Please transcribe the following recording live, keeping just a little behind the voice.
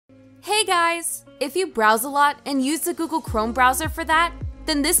Hey guys! If you browse a lot and use the Google Chrome browser for that,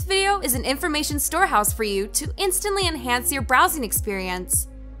 then this video is an information storehouse for you to instantly enhance your browsing experience.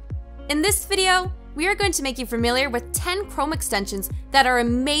 In this video, we are going to make you familiar with 10 Chrome extensions that are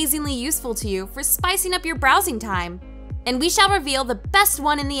amazingly useful to you for spicing up your browsing time. And we shall reveal the best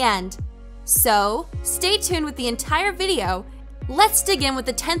one in the end. So, stay tuned with the entire video. Let's dig in with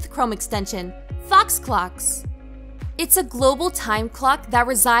the 10th Chrome extension, Fox Clocks. It's a global time clock that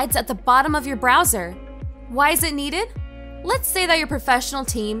resides at the bottom of your browser. Why is it needed? Let's say that your professional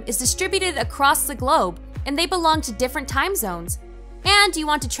team is distributed across the globe and they belong to different time zones, and you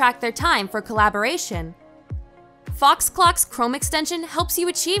want to track their time for collaboration. Fox Clocks Chrome extension helps you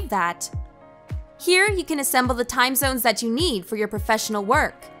achieve that. Here you can assemble the time zones that you need for your professional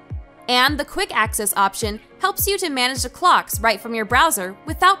work. And the quick access option helps you to manage the clocks right from your browser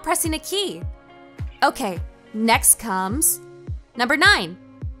without pressing a key. Okay, next comes number 9,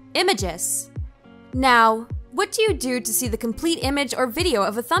 images. Now, what do you do to see the complete image or video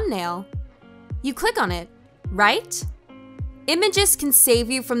of a thumbnail? You click on it, right? Images can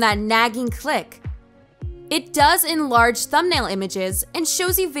save you from that nagging click. It does enlarge thumbnail images and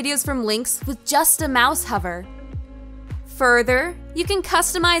shows you videos from links with just a mouse hover. Further, you can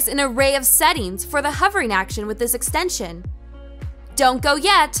customize an array of settings for the hovering action with this extension. Don't go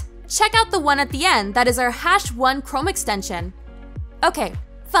yet! Check out the one at the end that is our #1 Chrome extension. Okay,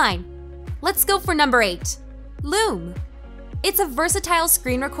 fine. Let's go for number 8, Loom. It's a versatile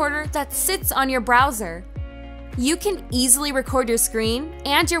screen recorder that sits on your browser. You can easily record your screen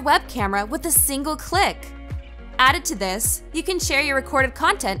and your web camera with a single click. Added to this, you can share your recorded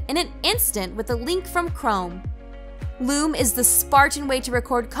content in an instant with a link from Chrome. Loom is the Spartan way to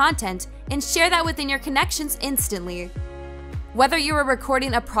record content and share that within your connections instantly. Whether you are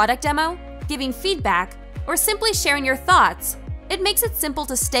recording a product demo, giving feedback, or simply sharing your thoughts, it makes it simple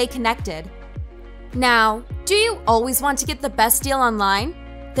to stay connected. Now, do you always want to get the best deal online?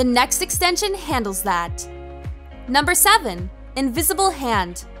 The next extension handles that. Number 7, Invisible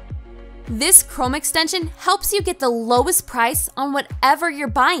Hand. This Chrome extension helps you get the lowest price on whatever you're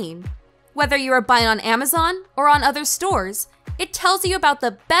buying. Whether you are buying on Amazon or on other stores, it tells you about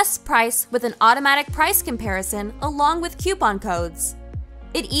the best price with an automatic price comparison along with coupon codes.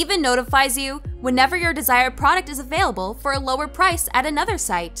 It even notifies you whenever your desired product is available for a lower price at another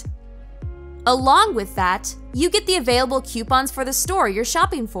site. Along with that, you get the available coupons for the store you're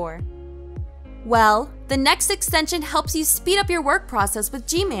shopping for. Well, the next extension helps you speed up your work process with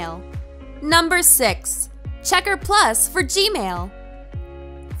Gmail. Number 6, Checker Plus for Gmail.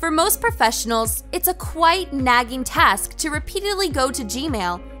 For most professionals, it's a quite nagging task to repeatedly go to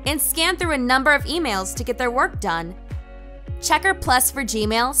Gmail and scan through a number of emails to get their work done. Checker Plus for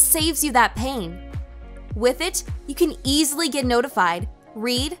Gmail saves you that pain. With it, you can easily get notified,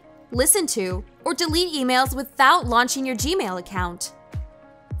 read, listen to, or delete emails without launching your Gmail account.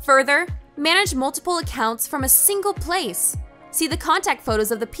 Further, manage multiple accounts from a single place. See the contact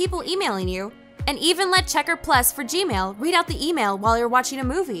photos of the people emailing you, and even let Checker Plus for Gmail read out the email while you're watching a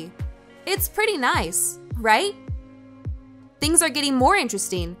movie. It's pretty nice, right? Things are getting more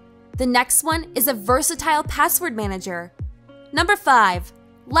interesting. The next one is a versatile password manager. Number 5,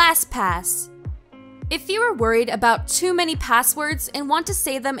 LastPass. If you are worried about too many passwords and want to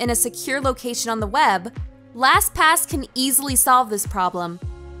save them in a secure location on the web, LastPass can easily solve this problem.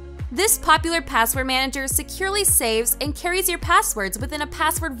 This popular password manager securely saves and carries your passwords within a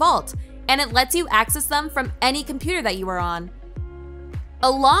password vault, and it lets you access them from any computer that you are on.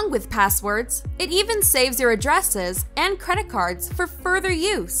 Along with passwords, it even saves your addresses and credit cards for further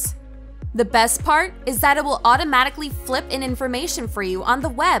use. The best part is that it will automatically flip in information for you on the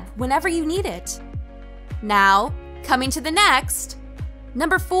web whenever you need it. Now, coming to the next,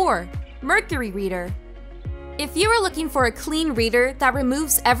 number 4, Mercury Reader. If you are looking for a clean reader that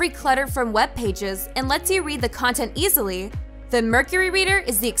removes every clutter from web pages and lets you read the content easily, the Mercury Reader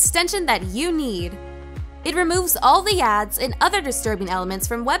is the extension that you need. It removes all the ads and other disturbing elements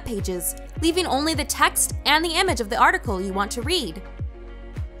from web pages, leaving only the text and the image of the article you want to read.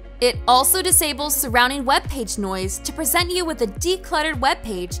 It also disables surrounding web page noise to present you with a decluttered web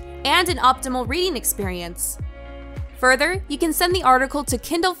page and an optimal reading experience. Further, you can send the article to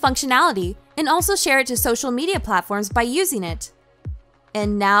Kindle functionality and also share it to social media platforms by using it.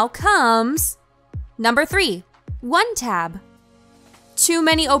 And now comes number 3, OneTab. Too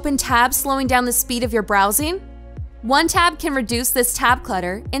many open tabs slowing down the speed of your browsing? OneTab can reduce this tab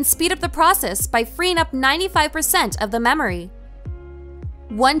clutter and speed up the process by freeing up 95% of the memory.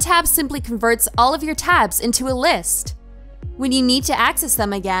 OneTab simply converts all of your tabs into a list. When you need to access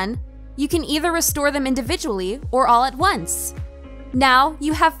them again, you can either restore them individually or all at once. Now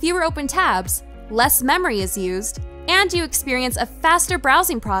you have fewer open tabs, less memory is used, and you experience a faster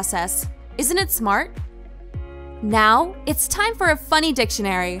browsing process. Isn't it smart? Now it's time for a funny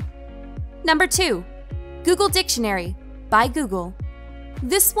dictionary. Number 2, Google Dictionary by Google.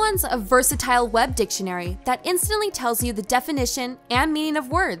 This one's a versatile web dictionary that instantly tells you the definition and meaning of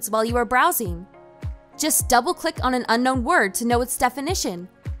words while you are browsing. Just double-click on an unknown word to know its definition.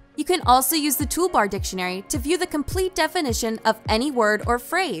 You can also use the toolbar dictionary to view the complete definition of any word or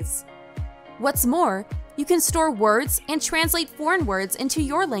phrase. What's more, you can store words and translate foreign words into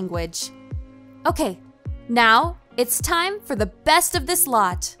your language. Okay, now it's time for the best of this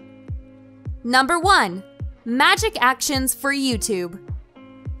lot. Number 1, Magic Actions for YouTube.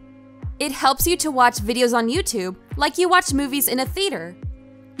 It helps you to watch videos on YouTube like you watch movies in a theater.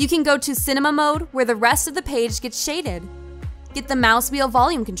 You can go to cinema mode where the rest of the page gets shaded. Get the mouse wheel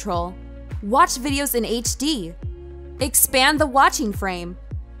volume control. Watch videos in HD. Expand the watching frame.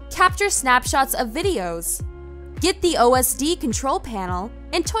 Capture snapshots of videos. Get the OSD control panel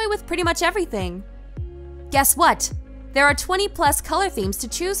and toy with pretty much everything. Guess what? There are 20+ color themes to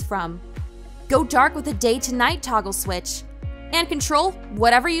choose from. Go dark with a day to night toggle switch and control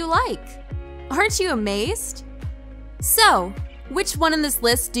whatever you like. Aren't you amazed? So, which one in this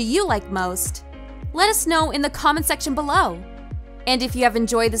list do you like most? Let us know in the comment section below. And if you have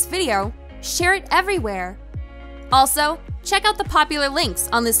enjoyed this video, share it everywhere. Also, check out the popular links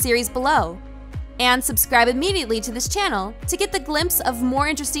on this series below. And subscribe immediately to this channel to get the glimpse of more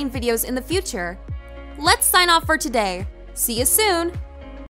interesting videos in the future. Let's sign off for today. See you soon!